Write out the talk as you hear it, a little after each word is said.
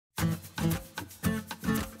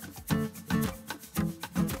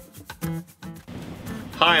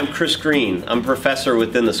Hi, I'm Chris Green. I'm a professor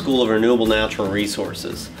within the School of Renewable Natural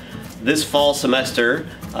Resources. This fall semester,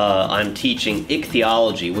 I'm teaching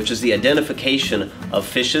ichthyology, which is the identification of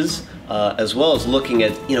fishes, as well as looking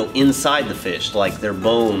at, inside the fish, like their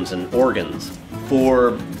bones and organs.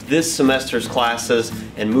 For this semester's classes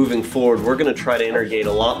and moving forward, we're going to try to integrate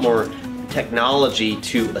a lot more technology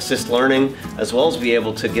to assist learning, as well as be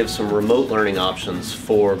able to give some remote learning options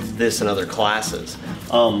for this and other classes.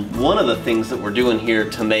 One of the things that we're doing here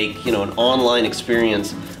to make an online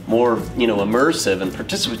experience more immersive and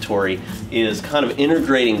participatory is kind of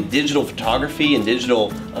integrating digital photography and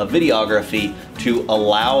digital videography to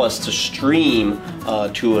allow us to stream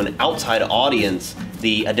to an outside audience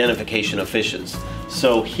the identification of fishes.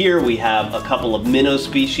 So here we have a couple of minnow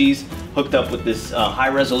species hooked up with this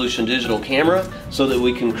high-resolution digital camera so that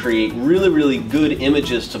we can create really good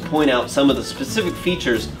images to point out some of the specific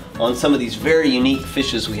features on some of these very unique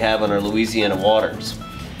fishes we have in our Louisiana waters.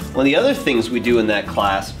 One of the other things we do in that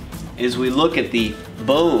class is we look at the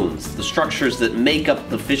bones, the structures that make up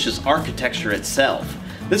the fish's architecture itself.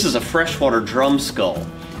 This is a freshwater drum skull.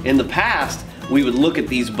 In the past, we would look at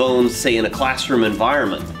these bones, say, in a classroom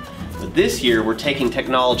environment. But this year, we're taking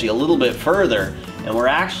technology a little bit further, and we're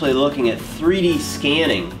actually looking at 3D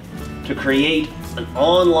scanning to create an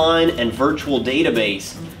online and virtual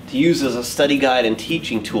database to use as a study guide and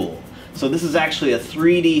teaching tool. So this is actually a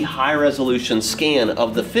 3D high-resolution scan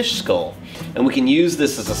of the fish skull, and we can use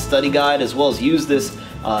this as a study guide as well as use this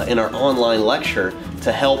in our online lecture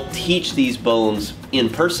to help teach these bones in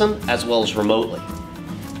person as well as remotely.